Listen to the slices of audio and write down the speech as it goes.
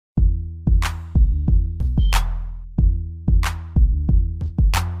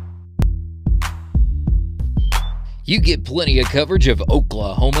you get plenty of coverage of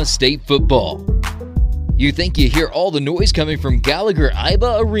Oklahoma State football. You think you hear all the noise coming from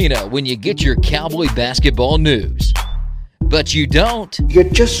Gallagher-Iba Arena when you get your Cowboy basketball news. But you don't. You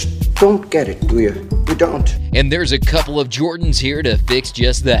just don't get it, do you? You don't. And there's a couple of Jordans here to fix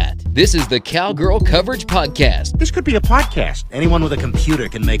just that. This is the Cowgirl Coverage Podcast. This could be a podcast. Anyone with a computer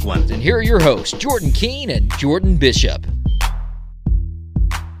can make one. And here are your hosts, Jordan Keene and Jordan Bishop.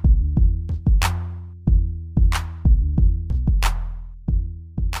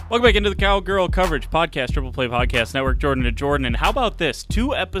 Welcome back into the Cowgirl Coverage Podcast, Triple Play Podcast Network, Jordan to Jordan. And how about this?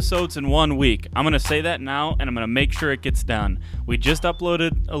 2 episodes in 1 week. I'm going to say that now, and I'm going to make sure it gets done. We just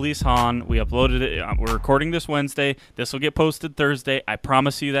uploaded Elise Hahn. We uploaded it. We're recording this Wednesday. This will get posted Thursday. I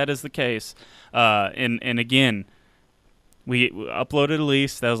promise you that is the case. And again, we uploaded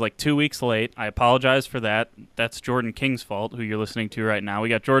Elise. That was like 2 weeks late. I apologize for that. That's Jordan King's fault, who you're listening to right now. We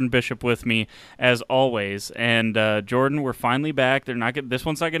got Jordan Bishop with me, as always. And Jordan, we're finally back. This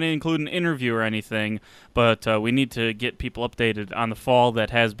one's not going to include an interview or anything, but we need to get people updated on the fall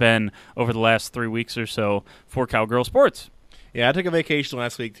that has been over the last 3 weeks or so for Cowgirl Sports. Yeah, I took a vacation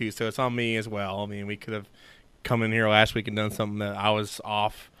last week, too, so it's on me as well. I mean, we could have come in here last week and done something that I was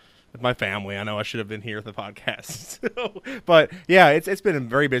off with my family. I know I should have been here with the podcast. But, yeah, it's been a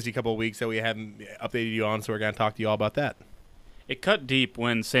very busy couple of weeks that we haven't updated you on, so we're going to talk to you all about that. It cut deep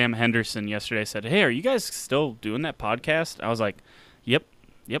when Sam Henderson yesterday said, "Hey, are you guys still doing that podcast?" I was like,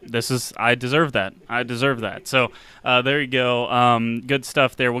 Yep, I deserve that. So there you go. Good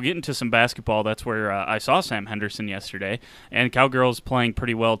stuff there. We'll get into some basketball. That's where I saw Sam Henderson yesterday. And Cowgirls playing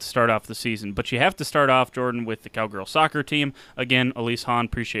pretty well to start off the season. But you have to start off, Jordan, with the Cowgirl soccer team. Again, Elise Hahn,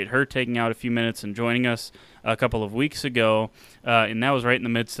 appreciate her taking out a few minutes and joining us a couple of weeks ago. And that was right in the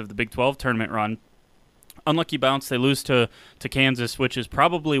midst of the Big 12 tournament run. Unlucky bounce. They lose to Kansas, which is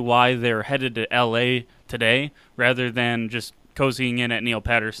probably why they're headed to L.A. today rather than just cozying in at Neil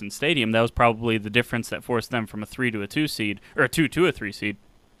Patterson Stadium. That was probably the difference that forced them from a 3 to a 2 seed, or a 2 to a 3 seed.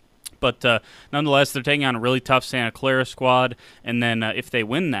 But nonetheless, they're taking on a really tough Santa Clara squad, and then if they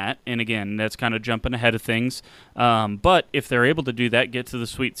win that, and again, that's kind of jumping ahead of things, but if they're able to do that, get to the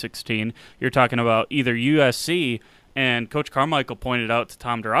Sweet 16, you're talking about either USC, and Coach Carmichael pointed out to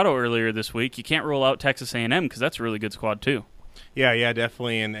Tom Dorado earlier this week, you can't rule out Texas A&M because that's a really good squad too. Yeah,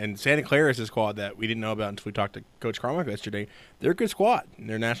 definitely. And Santa Clara is a squad that we didn't know about until we talked to Coach Carmichael yesterday. They're a good squad.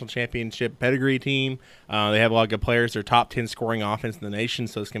 They're a national championship pedigree team. They have a lot of good players. They're top 10 scoring offense in the nation,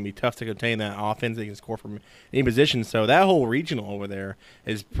 so it's going to be tough to contain that offense. They can score from any position. So that whole regional over there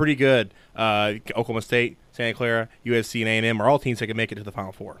is pretty good. Oklahoma State, Santa Clara, USC, and A&M are all teams that can make it to the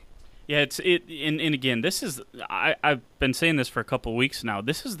Final Four. Yeah, and again, this is I've been saying this for a couple of weeks now.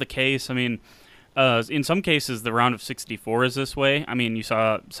 This is the case. I mean, in some cases, the round of 64 is this way. I mean, you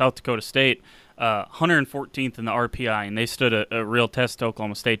saw South Dakota State 114th in the RPI, and they stood a real test to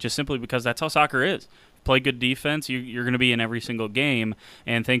Oklahoma State just simply because that's how soccer is. Play good defense, you're going to be in every single game,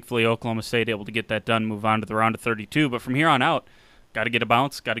 and thankfully Oklahoma State able to get that done, move on to the round of 32. But from here on out, got to get a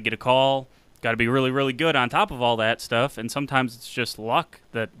bounce, got to get a call, got to be really, really good on top of all that stuff, and sometimes it's just luck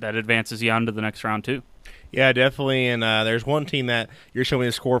that advances you on to the next round too. Yeah, definitely, and there's one team that you're showing me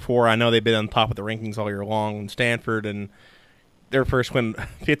the score for. I know they've been on top of the rankings all year long, Stanford, and their first win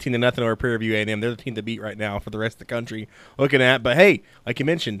 15-0 over Prairie View A&M. They're the team to beat right now for the rest of the country looking at. But, hey, like you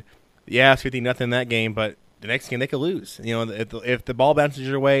mentioned, yeah, it's 15-0 in that game, but the next game they could lose. You know, if the ball bounces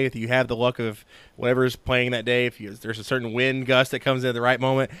your way, if you have the luck of whatever's playing that day, if there's a certain wind gust that comes in at the right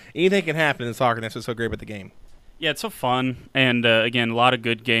moment, anything can happen in soccer, and that's what's so great about the game. Yeah, it's so fun, and again, a lot of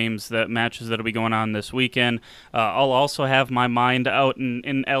good games, matches that'll be going on this weekend. I'll also have my mind out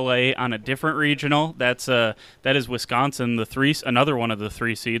in L.A. on a different regional. That is Wisconsin, another one of the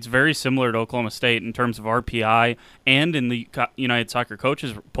 3 seeds, very similar to Oklahoma State in terms of RPI and in the United Soccer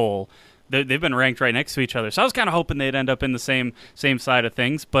Coaches poll. They've been ranked right next to each other, so I was kind of hoping they'd end up in the same side of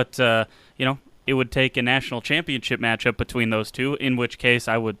things, but it would take a national championship matchup between those two, in which case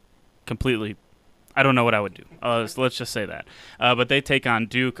I would completely. I don't know what I would do. So let's just say that. But they take on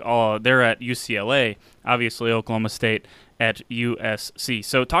Duke. They're at UCLA. Obviously, Oklahoma State at USC.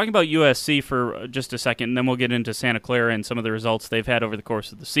 So talking about USC for just a second, and then we'll get into Santa Clara and some of the results they've had over the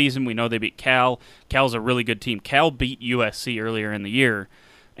course of the season. We know they beat Cal. Cal's a really good team. Cal beat USC earlier in the year,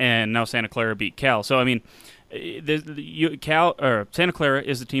 and now Santa Clara beat Cal. So, I mean, Santa Clara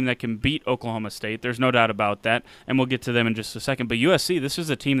is a team that can beat Oklahoma State. There's no doubt about that, and we'll get to them in just a second. But USC, this is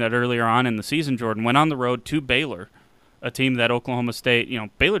a team that earlier on in the season, Jordan, went on the road to Baylor, a team that Oklahoma State,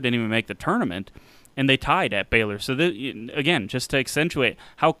 Baylor didn't even make the tournament, and they tied at Baylor. So, again, just to accentuate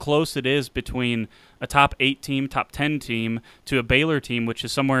how close it is between a top 8 team, top 10 team, to a Baylor team, which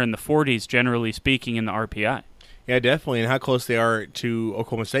is somewhere in the 40s, generally speaking, in the RPI. Yeah, definitely, and how close they are to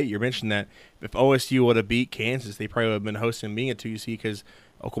Oklahoma State. You mentioned that if OSU would have beat Kansas, they probably would have been hosting being at 2UC because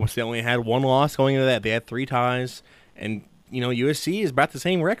Oklahoma State only had one loss going into that. They had 3 ties, and USC is about the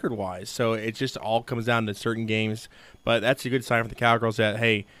same record-wise. So it just all comes down to certain games. But that's a good sign for the Cowgirls that,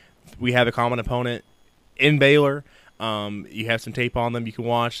 hey, we have a common opponent in Baylor. You have some tape on them you can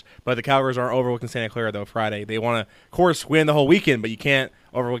watch. But the Cowgirls aren't overlooking Santa Clara, though, Friday. They want to, of course, win the whole weekend, but you can't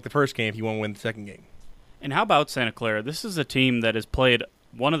overlook the first game if you want to win the second game. And how about Santa Clara? This is a team that has played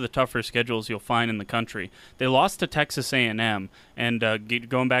one of the tougher schedules you'll find in the country. They lost to Texas A&M, and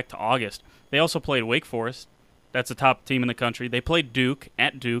going back to August, they also played Wake Forest. That's a top team in the country. They played Duke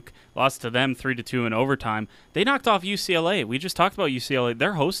at Duke, lost to them 3-2 in overtime. They knocked off UCLA. We just talked about UCLA.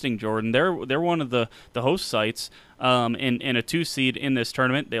 They're hosting Jordan. They're one of the host sites in a 2 seed in this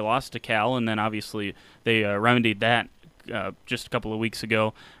tournament. They lost to Cal, and then obviously they remedied that just a couple of weeks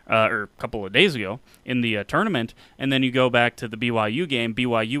ago, or a couple of days ago in the tournament. And then you go back to the BYU game.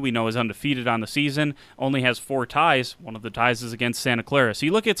 BYU, we know, is undefeated on the season, only has 4 ties. One of the ties is against Santa Clara. So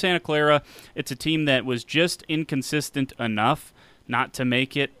you look at Santa Clara, it's a team that was just inconsistent enough not to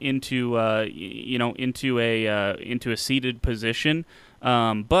make it into into a seeded position.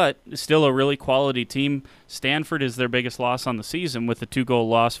 But still a really quality team. Stanford is their biggest loss on the season with a 2-goal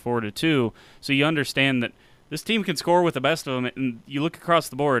loss, 4-2. So you understand that this team can score with the best of them, and you look across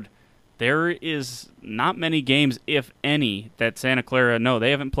the board, there is not many games, if any, that Santa Clara, no,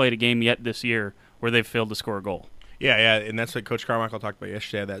 they haven't played a game yet this year where they've failed to score a goal. Yeah, and that's what Coach Carmichael talked about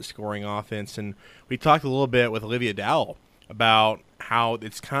yesterday, that scoring offense. And we talked a little bit with Olivia Dowell about how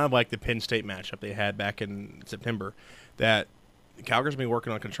it's kind of like the Penn State matchup they had back in September, that the Cowgirls have been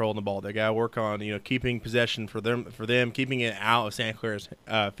working on controlling the ball. They got to work on keeping possession for them, keeping it out of Santa Clara's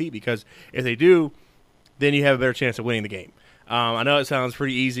feet, because if they do, then you have a better chance of winning the game. I know it sounds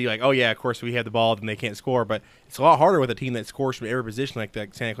pretty easy, like, oh, yeah, of course we have the ball, then they can't score, but it's a lot harder with a team that scores from every position like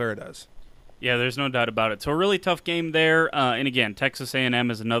that Santa Clara does. Yeah, there's no doubt about it. So a really tough game there. And again, Texas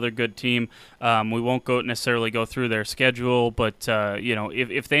A&M is another good team. We won't necessarily go through their schedule, but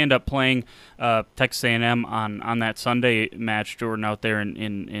if they end up playing Texas A&M on that Sunday match, Jordan, out there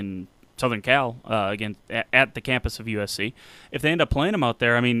in Southern Cal, again at the campus of USC, if they end up playing them out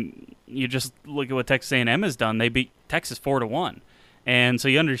there, I mean, you just look at what Texas A&M has done. They beat Texas 4-1, and so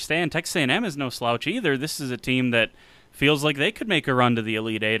you understand Texas A&M is no slouch either. This is a team that feels like they could make a run to the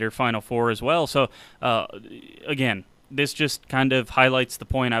Elite Eight or Final Four as well. So again, this just kind of highlights the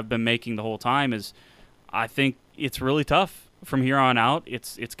point I've been making the whole time, is I think it's really tough from here on out.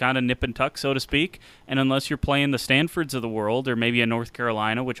 It's kind of nip and tuck, so to speak, and unless you're playing the Stanfords of the world, or maybe a North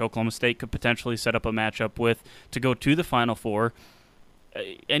Carolina, which Oklahoma State could potentially set up a matchup with to go to the Final Four,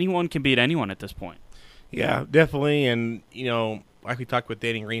 anyone can beat anyone at this point. Yeah, definitely. And like we talked with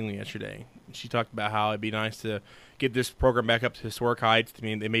Danny Greenlee yesterday, she talked about how it'd be nice to get this program back up to historic heights. I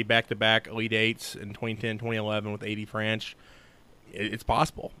mean, they made back-to-back Elite Eights in 2010, 2011 with A.D. French. It's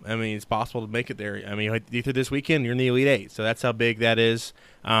possible. I mean, it's possible to make it there. I mean, either this weekend you're in the Elite Eight, so that's how big that is.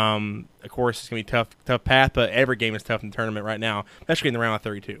 Of course, it's going to be a tough path, but every game is tough in the tournament right now, especially in the round of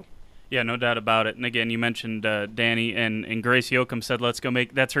 32. Yeah, no doubt about it. And again, you mentioned Danny, and Grace Yoakum said, "Let's go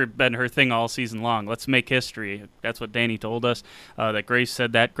make." That's been her thing all season long. Let's make history. That's what Danny told us. That Grace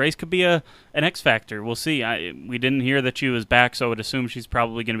said that Grace could be an X factor. We'll see. We didn't hear that she was back, so I would assume she's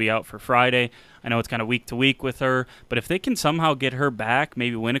probably going to be out for Friday. I know it's kind of week to week with her, but if they can somehow get her back,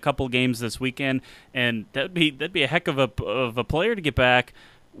 maybe win a couple games this weekend, and that'd be a heck of a player to get back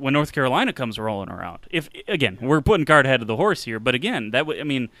when North Carolina comes rolling around. If again, we're putting card ahead of the horse here, but again,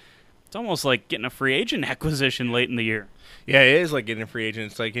 it's almost like getting a free agent acquisition late in the year. Yeah, it is like getting a free agent.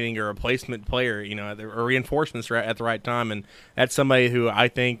 It's like getting a replacement player, or reinforcements at the right time. And that's somebody who I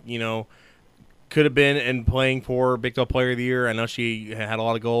think, could have been and playing for Big 12 Player of the Year. I know she had a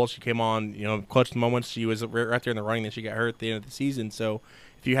lot of goals. She came on, clutch moments. She was right there in the running, and she got hurt at the end of the season. So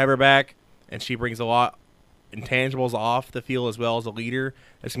if you have her back and she brings a lot intangibles off the field as well as a leader,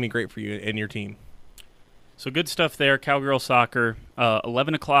 that's going to be great for you and your team. So good stuff there. Cowgirl Soccer,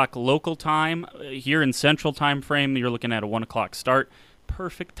 11 o'clock local time. Here in Central time frame, you're looking at a 1 o'clock start.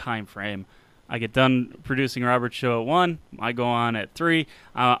 Perfect time frame. I get done producing Robert's show at 1. I go on at 3.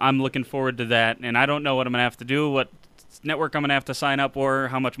 I'm looking forward to that, and I don't know what I'm going to have to do, what network I'm going to have to sign up for,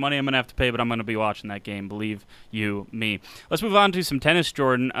 how much money I'm going to have to pay, but I'm going to be watching that game, believe you me. Let's move on to some tennis,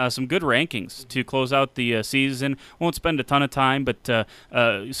 Jordan. Some good rankings to close out the season. Won't spend a ton of time, but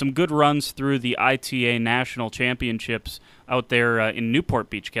some good runs through the ITA National Championships out there in Newport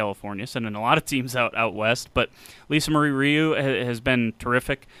Beach, California, sending a lot of teams out west. But Lisa Marie Ryu has been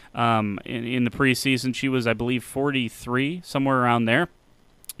terrific in the preseason. She was, I believe, 43, somewhere around there.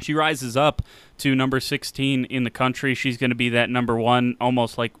 she rises up to number 16 in the country. She's going to be that number 1,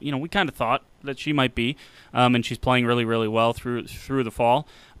 almost like, we kind of thought that she might be, and she's playing really, really well through the fall.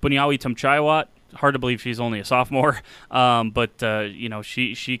 Bunyawi Tumchaiwat, hard to believe she's only a sophomore, but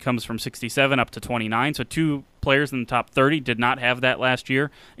she comes from 67 up to 29, so 2 players in the top 30 did not have that last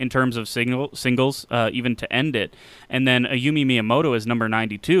year in terms of singles, even to end it. And then Ayumi Miyamoto is number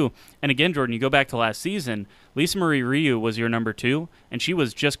 92. And again, Jordan, you go back to last season, Lisa Marie Ryu was your number 2, and she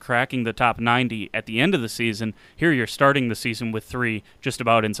was just cracking the top 90 at the end of the season. Here you're starting the season with 3 just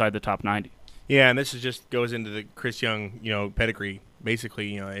about inside the top 90. Yeah, and this just goes into the Chris Young, pedigree.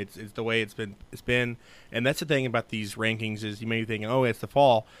 Basically, it's the way it's been, and that's the thing about these rankings is you may be thinking, oh, it's the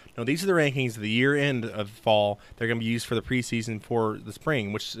fall. No, these are the rankings of the year end of fall. They're going to be used for the preseason for the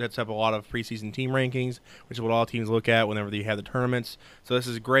spring, which sets up a lot of preseason team rankings, which is what all teams look at whenever they have the tournaments. So this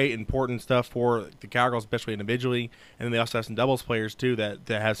is great, important stuff for the Cowgirls, especially individually, and then they also have some doubles players too that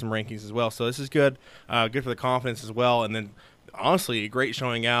have some rankings as well. So this is good, good for the confidence as well, and then. Honestly, a great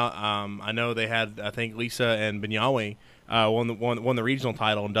showing out. I know they had, I think, Lisa and Bunyawi won the regional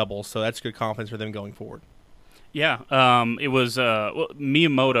title in doubles, so that's good confidence for them going forward. Yeah, it was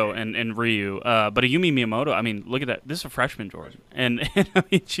Miyamoto and Ryu, but Ayumi Miyamoto. I mean, look at that. This is a freshman, Jordan, and I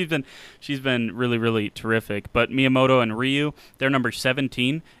mean she's been really, really terrific. But Miyamoto and Ryu, they're number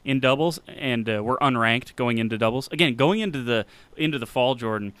 17 in doubles, and we're unranked going into doubles. Again, going into the fall,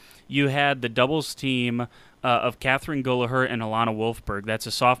 Jordan, you had the doubles team. Of Catherine Gulliher and Alana Wolfberg. That's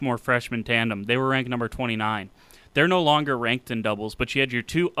a sophomore-freshman tandem. They were ranked number 29. They're no longer ranked in doubles, but you had your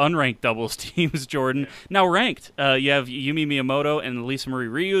 2 unranked doubles teams, Jordan, now ranked. You have Yumi Miyamoto and Lisa Marie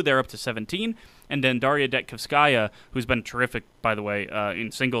Ryu. They're up to 17. And then Daria Detkovskaya, who's been terrific, by the way,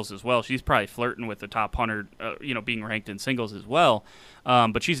 in singles as well. She's probably flirting with the top 100, being ranked in singles as well.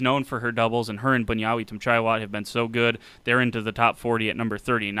 But she's known for her doubles, and her and Bunyawi Tumchaiwat have been so good. They're into the top 40 at number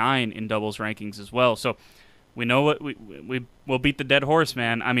 39 in doubles rankings as well. So we know what we'll beat the dead horse,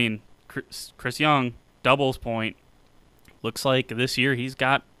 man. I mean, Chris Young, doubles point. Looks like this year he's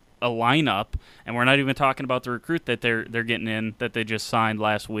got a lineup, and we're not even talking about the recruit that they're getting in that they just signed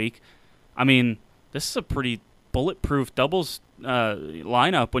last week. I mean, this is a pretty bulletproof doubles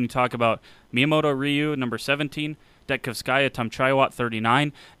lineup when you talk about Miyamoto Ryu, number 17, Detkovskaya Tumchaiwat,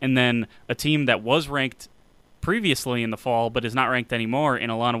 39, and then a team that was ranked previously in the fall but is not ranked anymore in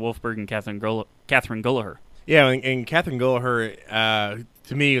Alana Wolfberg and Catherine Gulliher. Yeah, and Catherine Gulliher,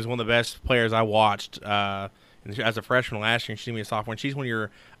 to me, is one of the best players I watched as a freshman last year, and she's going to be a sophomore. And she's one of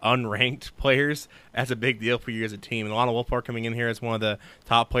your unranked players. That's a big deal for you as a team. And Alana Wolfberg coming in here as one of the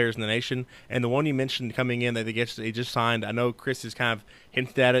top players in the nation. And the one you mentioned coming in that they just signed, I know Chris has kind of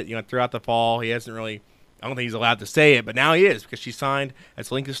hinted at it throughout the fall. He hasn't really – I don't think he's allowed to say it, but now he is because she signed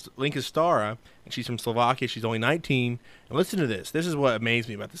as Linka Stara, and she's from Slovakia. She's only 19. And listen to this. This is what amazed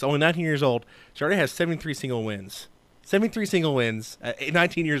me about this. Only 19 years old. She already has 73 single wins. 73 single wins at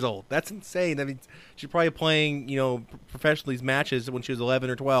 19 years old. That's insane. I mean, she's probably playing, professionally these matches when she was 11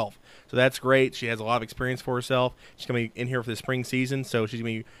 or 12. So that's great. She has a lot of experience for herself. She's coming in here for the spring season, so she's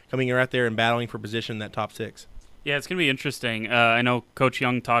going to be coming in right there and battling for position in that top 6. Yeah, it's going to be interesting. I know Coach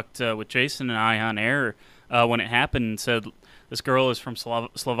Young talked with Jason and I on air when it happened and said this girl is from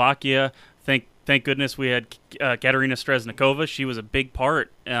Slovakia. Thank goodness we had Katerina Streznikova. She was a big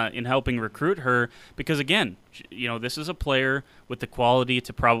part in helping recruit her because, again, this is a player with the quality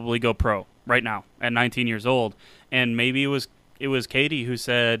to probably go pro right now at 19 years old. And maybe it was Katie who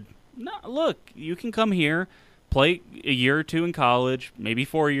said, "No, look, you can come here, play a year or 2 in college, maybe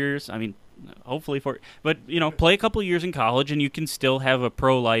 4 years. I mean, hopefully 4, but play a couple of years in college, and you can still have a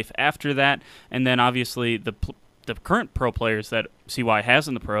pro life after that. And then obviously the current pro players that CY has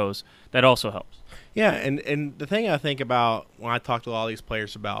in the pros, that also helps." Yeah, and the thing I think about when I talk to a lot of these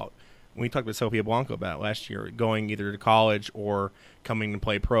players about, when we talked with Sofia Blanco about last year, going either to college or coming to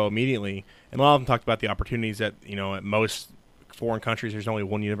play pro immediately, and a lot of them talked about the opportunities that, at most foreign countries, there's only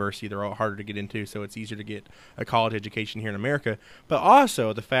one university. They're all harder to get into, so it's easier to get a college education here in America. But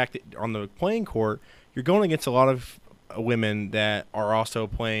also the fact that on the playing court, you're going against a lot of women that are also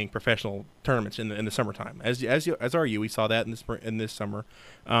playing professional tournaments in the summertime. As are you. We saw that in this summer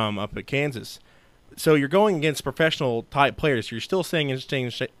up at Kansas. So you're going against professional type players. You're still staying in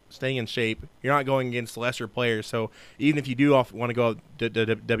shape. You're not going against lesser players. So even if you do want to go to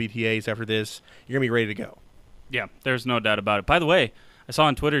WTAs after this, you're gonna be ready to go. Yeah, there's no doubt about it. By the way, I saw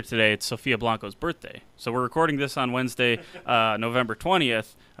on Twitter today it's Sofia Blanco's birthday. So we're recording this on Wednesday, November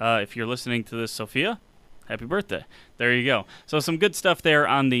 20th. If you're listening to this, Sofia, happy birthday. There you go. So some good stuff there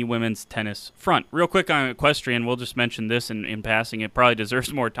on the women's tennis front. Real quick on equestrian, we'll just mention this in passing. It probably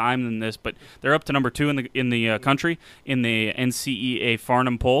deserves more time than this, but they're up to number 2 in the country in the NCAA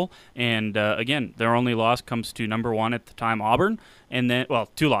Farnham poll. And again, their only loss comes to number 1 at the time, Auburn. And then,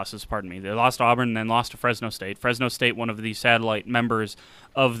 2 losses, pardon me. They lost to Auburn and then lost to Fresno State. Fresno State, one of the satellite members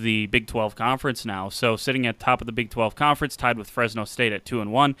of the Big 12 Conference now. So sitting at top of the Big 12 Conference, tied with Fresno State at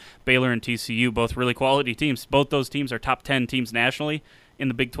 2-1. Baylor and TCU, both really quality teams. Both those teams are top 10 teams nationally in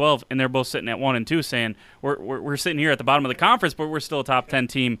the Big 12, and they're both sitting at 1 and 2, saying we're sitting here at the bottom of the conference, but we're still a top 10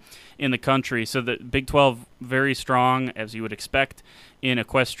 team in the country. So the Big 12 very strong, as you would expect, in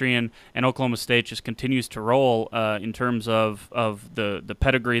equestrian, and Oklahoma State just continues to roll in terms of the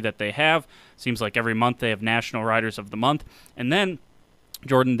pedigree that they have. Seems like every month they have National Riders of the Month, and then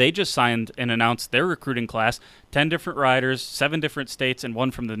Jordan, they just signed and announced their recruiting class, 10 different riders, 7 different states, and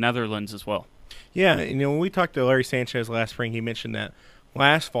 1 from the Netherlands as well. Yeah, when we talked to Larry Sanchez last spring, he mentioned that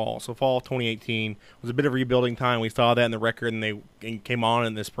last fall, so fall of 2018, was a bit of rebuilding time. We saw that in the record, and they came on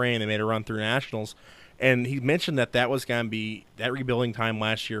in the spring, and they made a run through nationals. And he mentioned that was going to be, that rebuilding time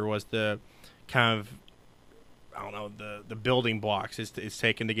last year was the kind of, the building blocks it's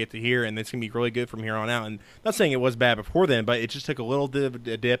taken to get to here, and it's going to be really good from here on out. And not saying it was bad before then, but it just took a little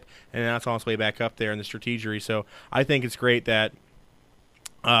dip, and now it's on its way back up there in the strategery. So I think it's great that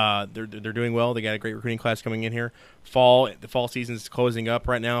they're doing well. They got a great recruiting class coming in here. The fall season is closing up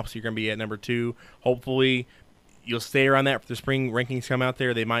right now, so you're going to be at number 2. Hopefully you'll stay around that for the spring rankings come out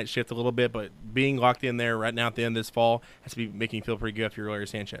there. They might shift a little bit, but being locked in there right now at the end of this fall has to be making you feel pretty good if you're Larry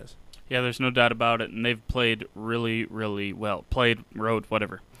Sanchez. Yeah, there's no doubt about it, and they've played really, really well. Rode,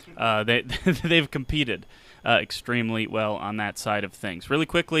 whatever. They've competed extremely well on that side of things. Really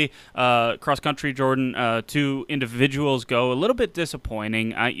quickly, cross country, Jordan. 2 individuals go. A little bit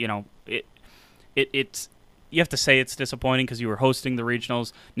disappointing. It's. You have to say it's disappointing because you were hosting the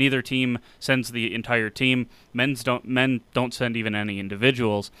regionals. Neither team sends the entire team. Men don't send even any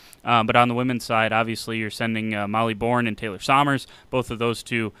individuals. But on the women's side, obviously, you're sending Molly Bourne and Taylor Sommers. Both of those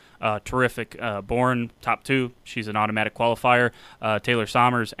 2 terrific. Bourne, top 2. She's an automatic qualifier. Taylor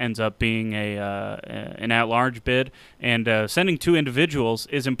Sommers ends up being an at-large bid. And sending 2 individuals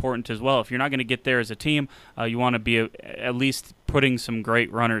is important as well. If you're not going to get there as a team, you want to be at least putting some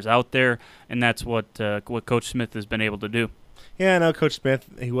great runners out there, and that's what Coach Smith has been able to do. Yeah, I know Coach Smith,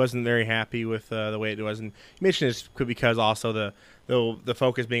 he wasn't very happy with the way it was, and he mentioned it could because also the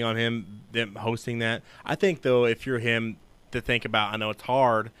focus being on them hosting that. I think, though, if you're him, to think about, I know it's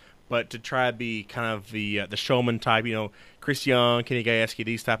hard, but to try to be kind of the showman type, Chris Young, Kenny Gajewski,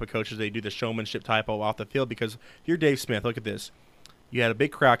 these type of coaches, they do the showmanship type off the field, because if you're Dave Smith, look at this. You had a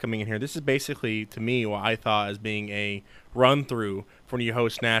big crowd coming in here. This is basically, to me, what I thought as being a run-through for when you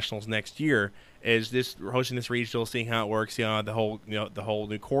host nationals next year. Is this hosting this regional, seeing how it works, the whole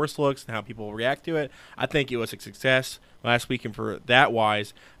new course looks and how people react to it. I think it was a success last week, and for that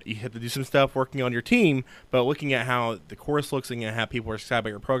wise, you have to do some stuff working on your team, but looking at how the course looks and how people are excited about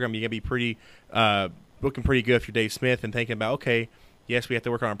your program, you got to be pretty looking pretty good if you're Dave Smith and thinking about, okay, yes, we have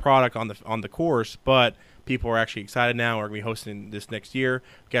to work on our product on the course, but people are actually excited now. We're going to be hosting this next year.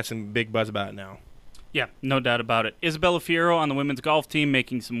 We've got some big buzz about it now. Yeah, no doubt about it. Isabella Fierro on the women's golf team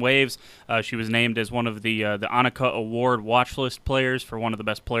making some waves. She was named as one of the Annika Award watch list players for one of the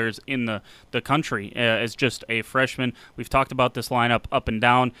best players in the country as just a freshman. We've talked about this lineup up and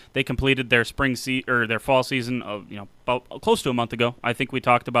down. They completed their their fall season about close to a month ago. I think we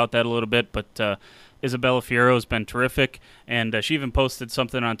talked about that a little bit, but Isabella Fierro has been terrific, and she even posted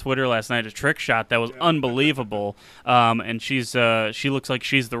something on Twitter last night, a trick shot that was unbelievable, and she looks like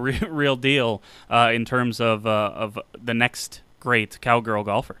she's the real deal in terms of the next great cowgirl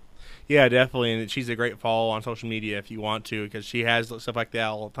golfer. Yeah, definitely, and she's a great follow on social media if you want to, because she has stuff like that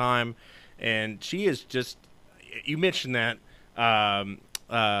all the time, and she is just, you mentioned that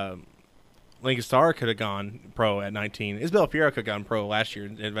Lincoln Starr could have gone pro at 19. Isabella Fierro could have gone pro last year,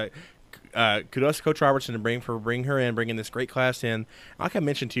 kudos to Coach Robertson to bring her in, bringing this great class in. Like I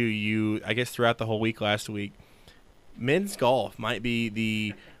mentioned to you, I guess throughout the whole week last week, men's golf might be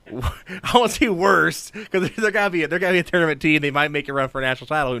the I won't say worst, because they're gotta be a tournament team. They might make a run for a national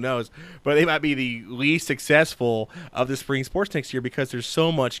title, who knows? But they might be the least successful of the spring sports next year, because there's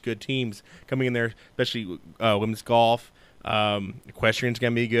so much good teams coming in there, especially women's golf. Equestrian's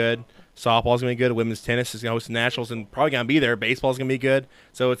gonna be good. Softball's going to be good. Women's tennis is going to host the nationals and probably going to be there. Baseball's going to be good.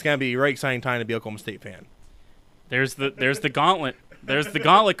 So it's going to be a very exciting time to be an Oklahoma State fan. There's the gauntlet. There's the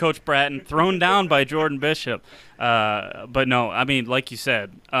gauntlet, Coach Bratton, thrown down by Jordan Bishop. But no, I mean, like you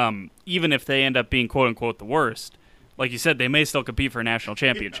said, even if they end up being quote-unquote the worst, like you said, they may still compete for a national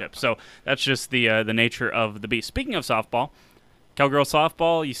championship. So that's just the nature of the beast. Speaking of softball, Cowgirl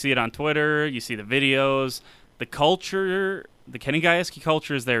softball, you see it on Twitter, you see the videos, the culture, the Kenny Gajewski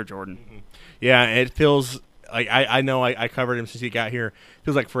culture is there, Jordan. Yeah, it feels like I know I covered him since he got here. It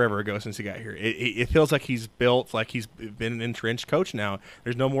feels like forever ago since he got here. It feels like he's built, like he's been an entrenched coach now.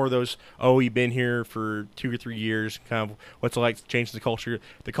 There's no more of those, he's been here for 2 or 3 years, kind of what's it like to change the culture.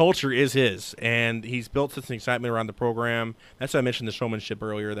 The culture is his, and he's built such an excitement around the program. That's why I mentioned the showmanship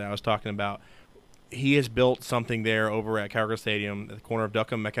earlier that I was talking about. He has built something there over at Cowgirl Stadium at the corner of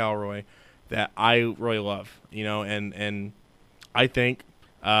Duckham and McElroy that I really love, and I think,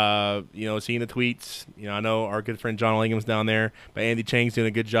 seeing the tweets, I know our good friend John Langham's down there, but Andy Chang's doing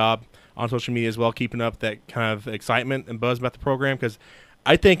a good job on social media as well, keeping up that kind of excitement and buzz about the program, because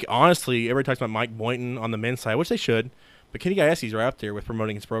I think, honestly, everybody talks about Mike Boynton on the men's side, which they should, but Kenny Gajewski's right up there with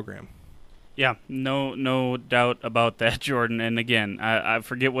promoting his program. Yeah, no doubt about that, Jordan. And again, I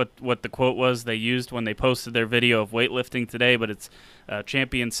forget what the quote was they used when they posted their video of weightlifting today, but it's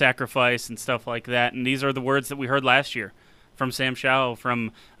champion sacrifice and stuff like that. And these are the words that we heard last year from Sam Shaw,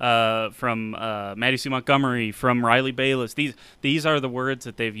 from Maddie Sue Montgomery, from Riley Bayless. These are the words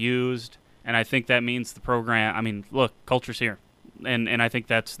that they've used, and I think that means the program. I mean, look, culture's here. And I think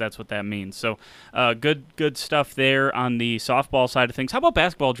that's what that means. So good stuff there on the softball side of things. How about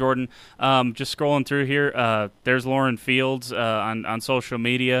basketball, Jordan? Just scrolling through here, there's Lauren Fields on social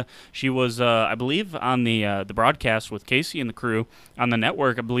media. She was, I believe, on the broadcast with Casey and the crew on the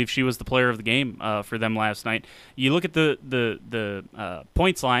network. I believe she was the player of the game for them last night. You look at the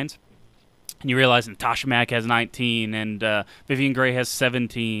points lines, and you realize Natasha Mack has 19 and Vivian Gray has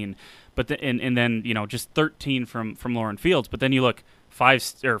 17. But and then just 13 from Lauren Fields. But then you look 4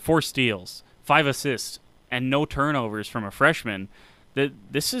 steals, 5 assists, and no turnovers from a freshman.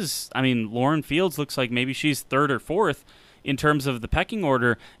 This is, Lauren Fields looks like maybe she's 3rd or 4th in terms of the pecking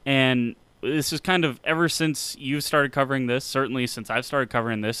order. And this is kind of ever since you've started covering this, certainly since I've started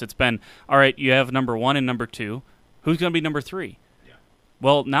covering this, it's been, all right, you have number 1 and number 2. Who's going to be number 3? Yeah.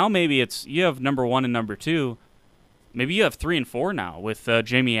 Well, now maybe it's you have number 1 and number 2. Maybe you have 3 and 4 now with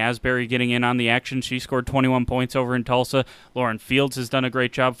Jamie Asbury getting in on the action. She scored 21 points over in Tulsa. Lauren Fields has done a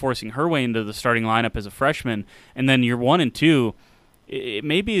great job forcing her way into the starting lineup as a freshman. And then your 1 and 2, it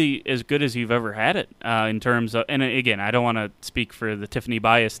may be as good as you've ever had it in terms of – and again, I don't want to speak for the Tiffany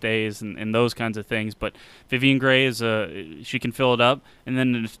Bias days and those kinds of things, but Vivian Gray, she can fill it up. And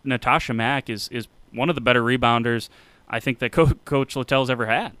then Natasha Mack is one of the better rebounders I think that Coach Littell's ever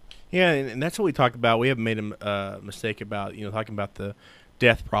had. Yeah, and that's what we talked about. We haven't made a mistake about talking about the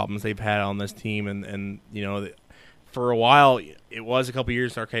death problems they've had on this team, and for a while it was a couple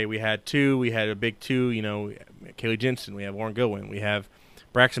years. Okay, we had a big 2. Kaylee Jensen, we have Warren Goodwin, we have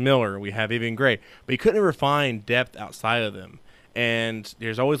Braxton Miller, we have Vivian Gray, but you couldn't ever find depth outside of them. And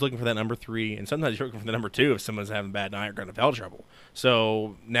there's always looking for that number 3, and sometimes you're looking for the number 2 if someone's having a bad night or going to foul trouble.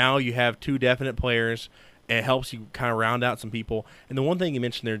 So now you have 2 definite players. It helps you kind of round out some people. And the one thing you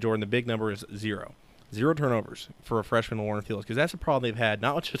mentioned there, Jordan, the big number is 0. 0 turnovers for a freshman Lauren Fields, because that's a problem they've had,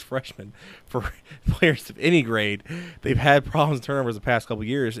 not just freshmen, for players of any grade. They've had problems with turnovers the past couple of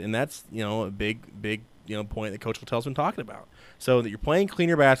years, and that's a big point that Coach Littell's been talking about. So that you're playing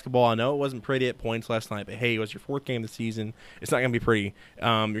cleaner basketball. I know it wasn't pretty at points last night, but hey, it was your 4th game of the season. It's not going to be pretty.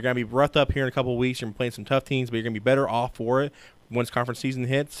 You're going to be roughed up here in a couple of weeks. You're playing some tough teams, but you're going to be better off for it once conference season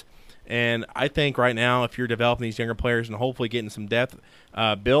hits. And I think right now, if you're developing these younger players and hopefully getting some depth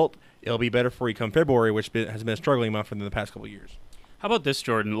built, it'll be better for you come February, which has been a struggling month for them the past couple of years. How about this,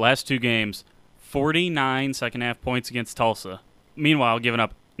 Jordan? Last 2 games, 49 second-half points against Tulsa. Meanwhile, giving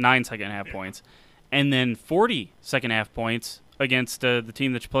up 9 second-half points. And then 40 second-half points against the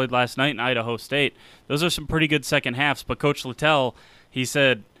team that you played last night in Idaho State. Those are some pretty good second halves. But Coach Littell, he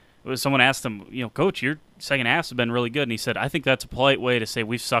said, someone asked him, Coach, your second halves have been really good. And he said, I think that's a polite way to say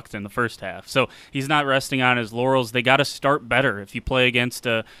we've sucked in the first half. So he's not resting on his laurels. They got to start better if you play against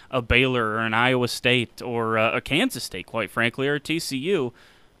a Baylor or an Iowa State or a Kansas State, quite frankly, or a TCU,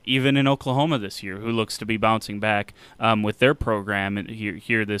 even in Oklahoma this year, who looks to be bouncing back with their program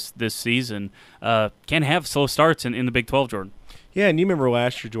here this season. Can have slow starts in the Big 12, Jordan. Yeah, and you remember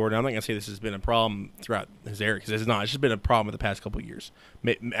last year, Jordan, I'm not going to say this has been a problem throughout his era, because it's not. It's just been a problem with the past couple of years.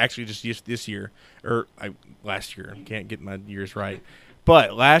 Actually, just this year, or last year. I can't get my years right.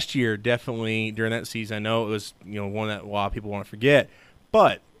 But last year, definitely, during that season, I know it was one that a lot of people want to forget.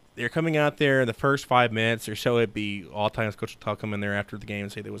 But they're coming out there in the first 5 minutes, or so it'd be all times Coach Littell come in there after the game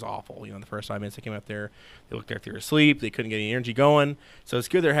and say that it was awful. The first 5 minutes they came out there, they looked like they were asleep. They couldn't get any energy going. So it's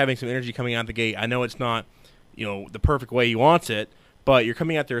good they're having some energy coming out the gate. I know it's not – the perfect way he wants it, but you're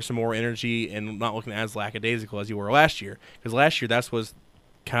coming out there with some more energy and not looking as lackadaisical as you were last year. Because last year, that's was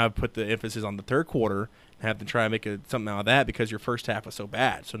kind of put the emphasis on the third quarter and have to try and make something out of that because your first half was so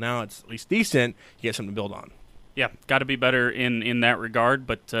bad. So now it's at least decent. You get something to build on. Yeah, got to be better in that regard.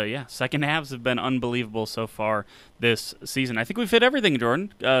 But, second halves have been unbelievable so far this season. I think we've hit everything,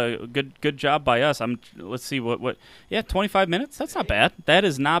 Jordan. Good job by us. Let's see what. Yeah, 25 minutes. That's not bad. That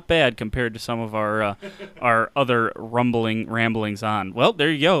is not bad compared to some of our other ramblings on. Well,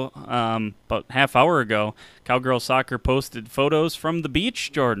 there you go. About half hour ago, Cowgirl Soccer posted photos from the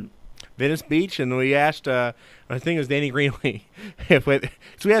beach, Jordan. Venice Beach, and we asked, I think it was Danny Greenlee, so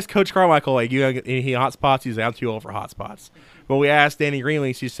we asked Coach Carmichael, like, you have any hot spots? He's like, I'm too old for hot spots. But we asked Danny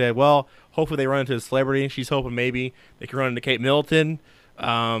Greenlee, she said, well, hopefully they run into a celebrity. She's hoping maybe they can run into Kate Middleton,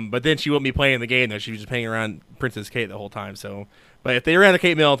 but then she wouldn't be playing the game, though. She was just hanging around Princess Kate the whole time. So, but if they ran into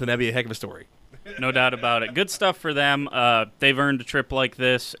Kate Middleton, that'd be a heck of a story. No doubt about it. Good stuff for them. They've earned a trip like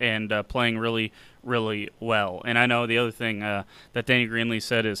this and playing really, really well. And I know the other thing that Danny Greenlee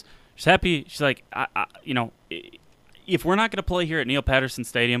said is, she's happy. She's like, if we're not going to play here at Neil Patterson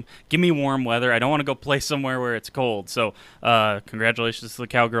Stadium, give me warm weather. I don't want to go play somewhere where it's cold. So congratulations to the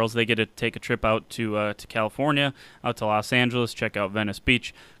Cowgirls. They get to take a trip out to California, out to Los Angeles, check out Venice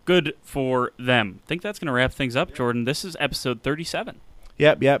Beach. Good for them. I think that's going to wrap things up, Jordan. This is episode 37.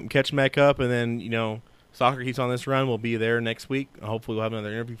 Yep. Catch them back up, and then, soccer keeps on this run. We'll be there next week. Hopefully we'll have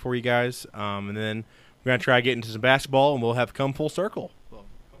another interview for you guys. And then we're going to try to get into some basketball, and we'll have come full circle.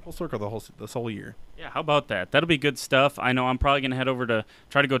 Full circle this whole year. Yeah, how about that? That'll be good stuff. I know I'm probably going to head over to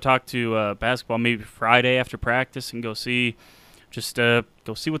try to go talk to basketball maybe Friday after practice and go see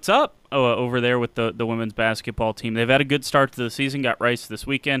what's up over there with the women's basketball team. They've had a good start to the season, got Rice this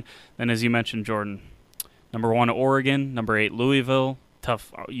weekend. Then, as you mentioned, Jordan, number 1 Oregon, number 8 Louisville,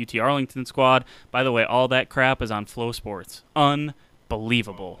 tough UT Arlington squad. By the way, all that crap is on Flow Sports.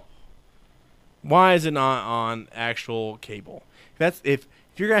 Unbelievable. Why is it not on actual cable? If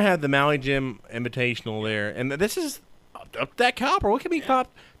you're going to have the Maui Gym Invitational there, and this is up that copper. What can be top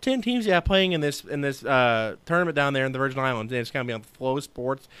 10 teams you have playing in this tournament down there in the Virgin Islands? And it's going to be on Flow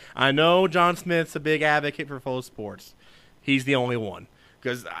Sports. I know John Smith's a big advocate for Flow Sports. He's the only one.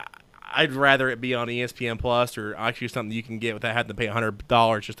 Because I'd rather it be on ESPN Plus or actually something you can get without having to pay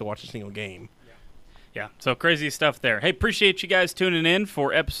 $100 just to watch a single game. Yeah, so crazy stuff there. Hey, appreciate you guys tuning in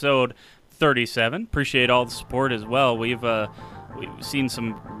for episode 37. Appreciate all the support as well. We've seen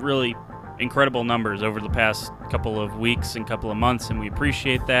some really incredible numbers over the past couple of weeks and couple of months, and we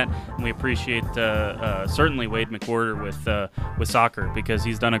appreciate that. And we appreciate certainly Wade McWhorter with soccer, because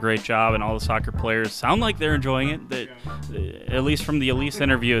he's done a great job, and all the soccer players sound like they're enjoying it. At least from the Elise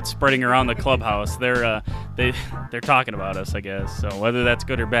interview, it's spreading around the clubhouse. They're talking about us, I guess. So whether that's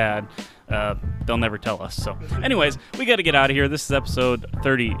good or bad, they'll never tell us. So anyways, we got to get out of here. This is episode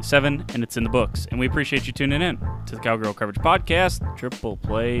 37, and it's in the books. And we appreciate you tuning in to the Cowgirl Coverage Podcast, Triple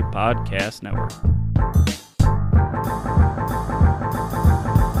Play Podcast Network.